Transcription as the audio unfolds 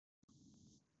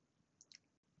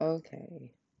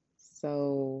Okay,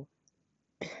 so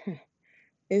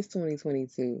it's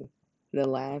 2022. The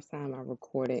last time I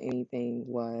recorded anything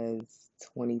was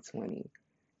 2020,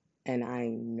 and I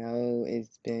know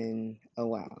it's been a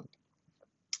while.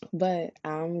 But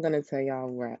I'm gonna tell y'all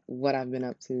what I've been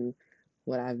up to,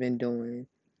 what I've been doing,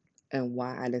 and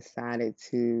why I decided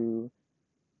to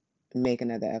make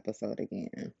another episode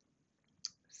again.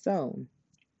 So,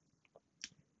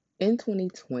 in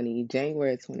 2020,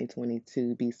 January 2020,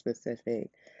 to be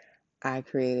specific, I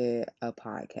created a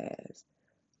podcast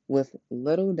with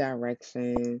little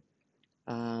direction,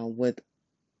 with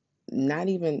not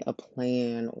even a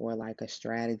plan or like a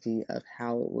strategy of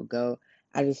how it would go.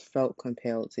 I just felt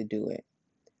compelled to do it.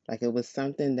 Like it was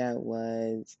something that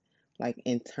was like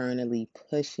internally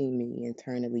pushing me,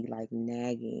 internally like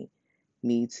nagging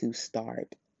me to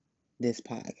start this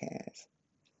podcast.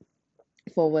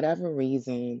 For whatever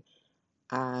reason,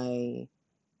 I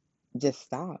just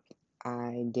stopped.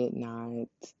 I did not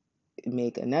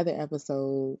make another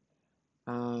episode.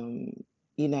 Um,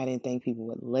 I didn't think people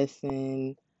would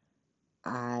listen.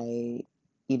 I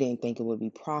You didn't think it would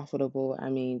be profitable. I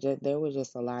mean, there was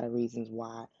just a lot of reasons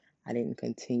why I didn't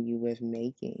continue with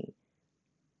making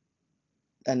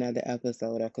another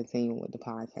episode or continuing with the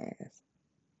podcast.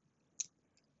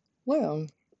 Well,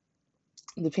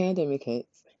 the pandemic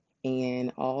hits,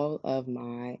 and all of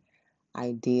my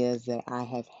ideas that I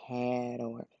have had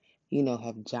or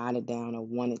have jotted down or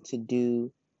wanted to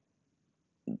do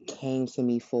came to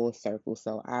me full circle.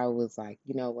 So I was like,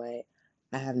 you know what?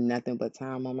 I have nothing but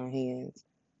time on my hands.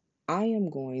 I am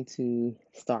going to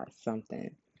start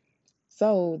something.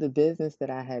 So the business that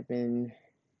had been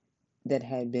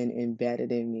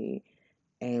embedded in me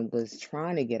and was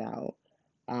trying to get out,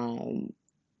 um,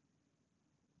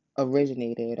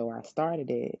 originated or I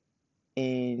started it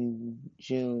in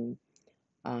June,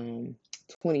 um,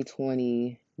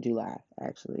 2020, July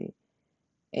actually,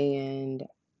 and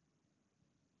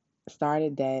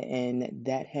started that, and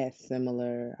that has a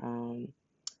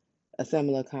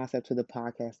similar concept to the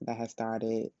podcast that I had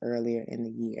started earlier in the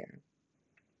year.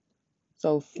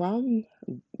 So from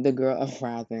the Girl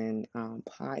Uprising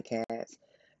podcast,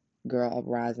 Girl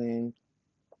Uprising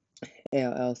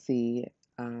LLC,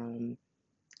 um,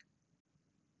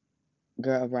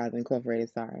 Girl Uprising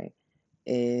Incorporated, sorry,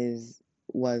 is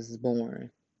was born,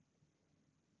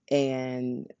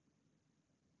 and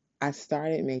I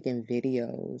started making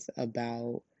videos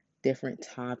about different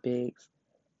topics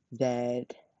that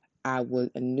I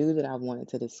knew that I wanted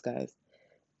to discuss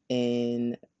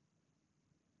in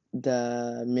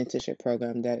the mentorship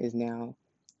program that is now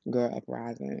Girl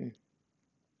Uprising.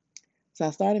 So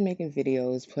I started making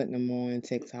videos, putting them on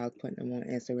TikTok, putting them on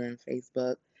Instagram,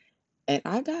 Facebook, and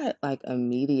I got like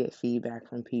immediate feedback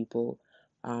from people,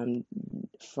 um,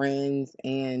 friends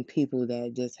and people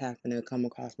that just happened to come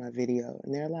across my video,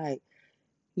 and they're like,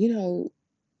 you know,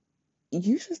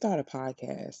 you should start a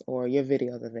podcast or your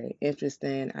videos are very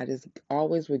interesting. I just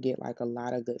always would get like a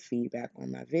lot of good feedback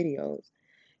on my videos,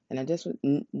 and I just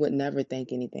would never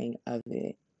think anything of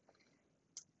it.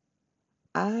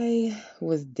 I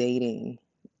was dating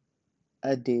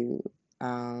a dude.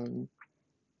 Um,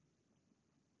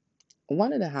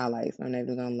 One of the highlights, I'm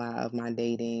never gonna lie, of my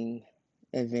dating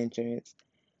adventures.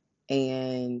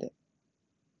 And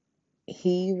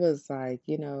he was like,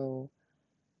 you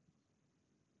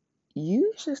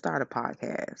should start a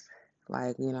podcast.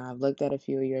 Like, I've looked at a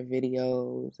few of your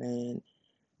videos and,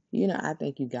 I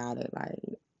think you got it. Like,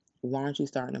 why aren't you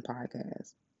starting a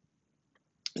podcast?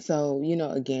 So,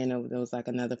 again, there was like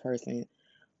another person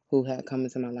who had come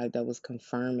into my life that was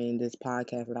confirming this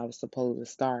podcast that I was supposed to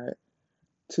start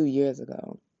 2 years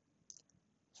ago.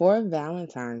 For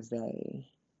Valentine's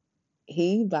Day,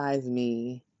 he buys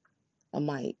me a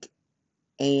mic.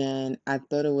 And I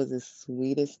thought it was the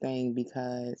sweetest thing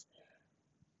because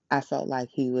I felt like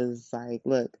he was like,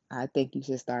 look, I think you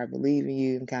should start believing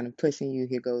you and kind of pushing you.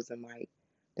 Here goes the mic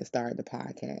to start the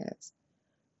podcast.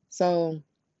 So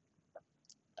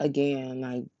again,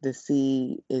 like the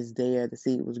seed is there, the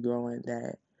seed was growing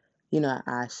that,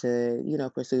 I should,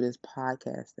 pursue this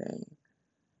podcast thing.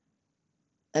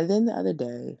 And then the other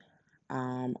day,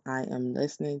 I am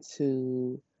listening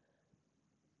to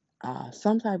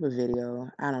some type of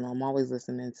video. I don't know. I'm always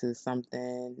listening to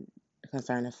something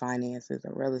concerning finances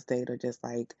or real estate or just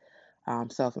like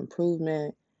self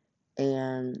improvement.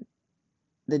 And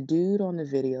the dude on the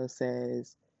video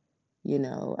says,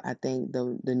 I think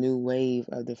the new wave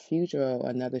of the future or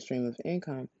another stream of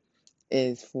income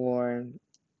is for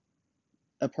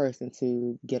a person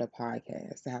to get a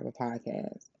podcast, to have a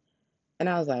podcast. And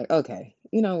I was like, okay,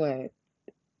 you know what?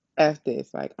 F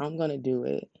this. Like, I'm going to do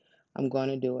it. I'm going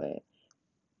to do it.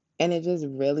 And it just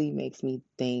really makes me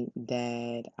think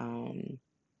that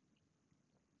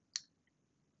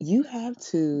you have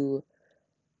to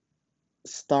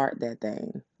start that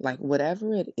thing. Like,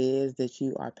 whatever it is that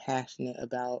you are passionate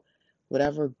about,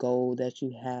 whatever goal that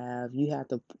you have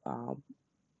to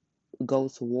go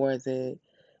towards it,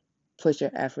 put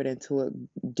your effort into it,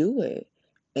 do it.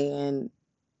 And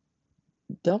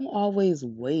don't always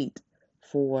wait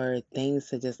for things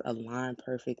to just align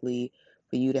perfectly,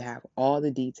 for you to have all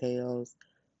the details,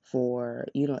 for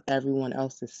everyone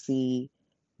else to see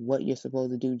what you're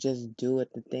supposed to do. Just do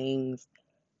it. The things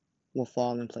will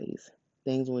fall in place.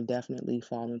 Things will definitely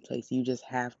fall in place. You just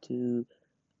have to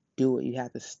do it. You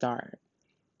have to start.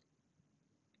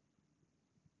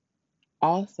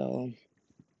 Also,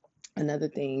 another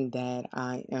thing that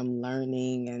I am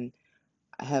learning and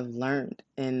I have learned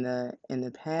in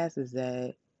the past is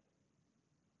that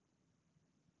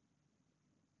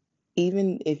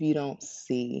even if you don't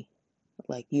see,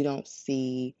 like, you don't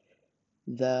see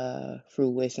the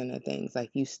fruition of things, like,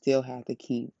 you still have to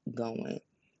keep going.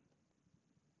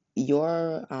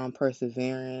 Your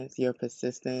perseverance, your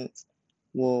persistence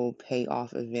will pay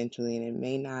off eventually, and it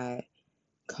may not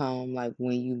come like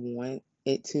when you want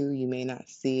it to. You may not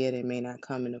see it, it may not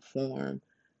come in a form,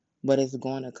 but it's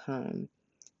going to come.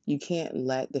 You can't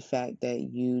let the fact that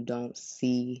you don't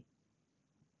see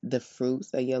the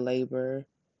fruits of your labor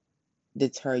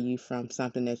deter you from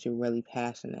something that you're really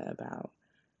passionate about.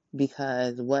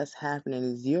 Because what's happening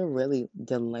is you're really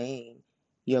delaying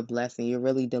your blessing, you're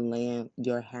really delaying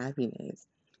your happiness.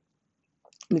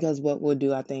 Because what we'll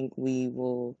do, I think we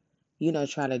will,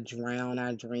 try to drown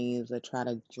our dreams or try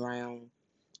to drown,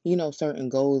 certain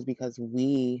goals because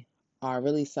we are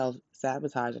really self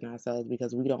sabotaging ourselves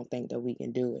because we don't think that we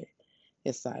can do it.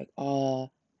 It's like,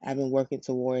 oh, I've been working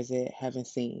towards it, haven't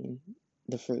seen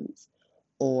the fruits.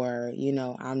 Or,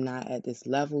 I'm not at this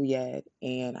level yet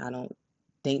and I don't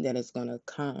think that it's going to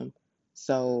come.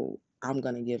 So I'm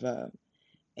going to give up.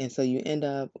 And so you end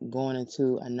up going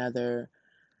into another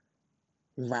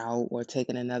route or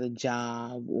taking another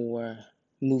job or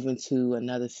moving to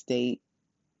another state,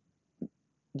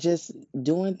 just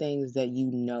doing things that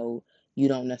you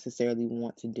don't necessarily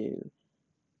want to do.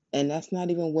 And that's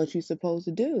not even what you're supposed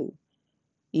to do,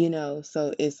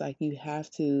 So it's like you have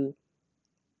to,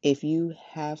 if you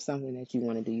have something that you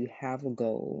want to do, you have a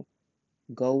goal,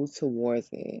 go towards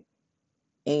it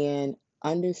and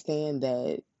understand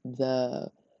that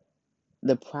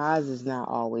the prize is not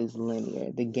always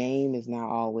linear. The game is not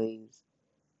always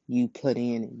you put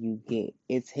in and you get.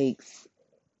 It takes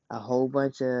a whole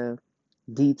bunch of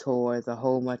detours, a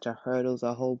whole bunch of hurdles,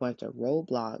 a whole bunch of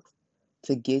roadblocks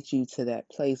to get you to that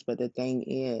place. But the thing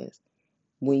is,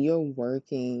 when you're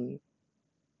working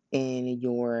in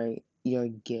your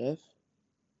gift,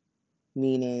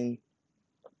 meaning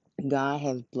God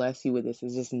has blessed you with this,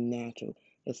 it's just natural.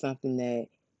 It's something that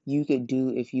you could do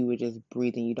if you were just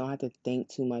breathing. You don't have to think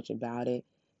too much about it.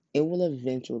 It will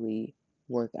eventually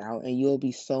work out, and you'll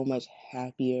be so much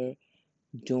happier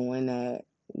doing that,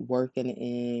 working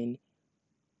in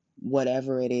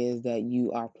whatever it is that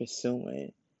you are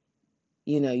pursuing.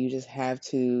 You just have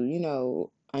to,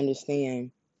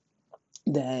 understand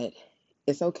that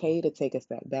it's okay to take a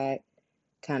step back,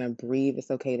 kind of breathe. It's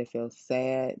okay to feel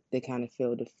sad, to kind of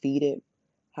feel defeated.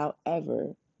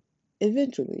 However,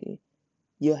 eventually,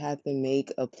 you'll have to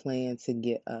make a plan to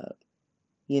get up.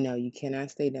 You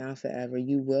cannot stay down forever.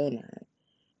 You will not.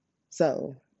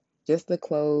 So, just to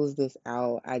close this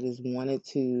out, I just wanted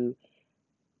to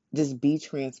just be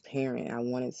transparent. I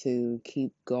wanted to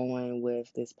keep going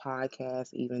with this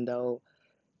podcast, even though,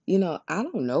 I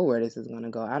don't know where this is going to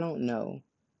go. I don't know.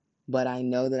 But I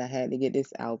know that I had to get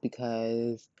this out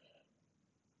because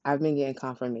I've been getting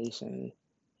confirmation,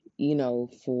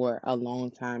 for a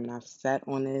long time. And I've sat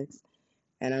on this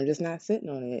and I'm just not sitting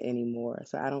on it anymore.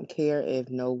 So I don't care if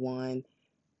no one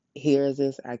hears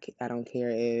this. I don't care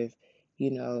if,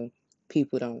 you know,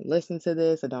 people don't listen to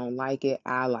this or don't like it.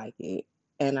 I like it.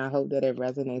 And I hope that it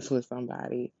resonates with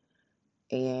somebody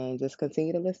and just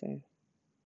continue to listen.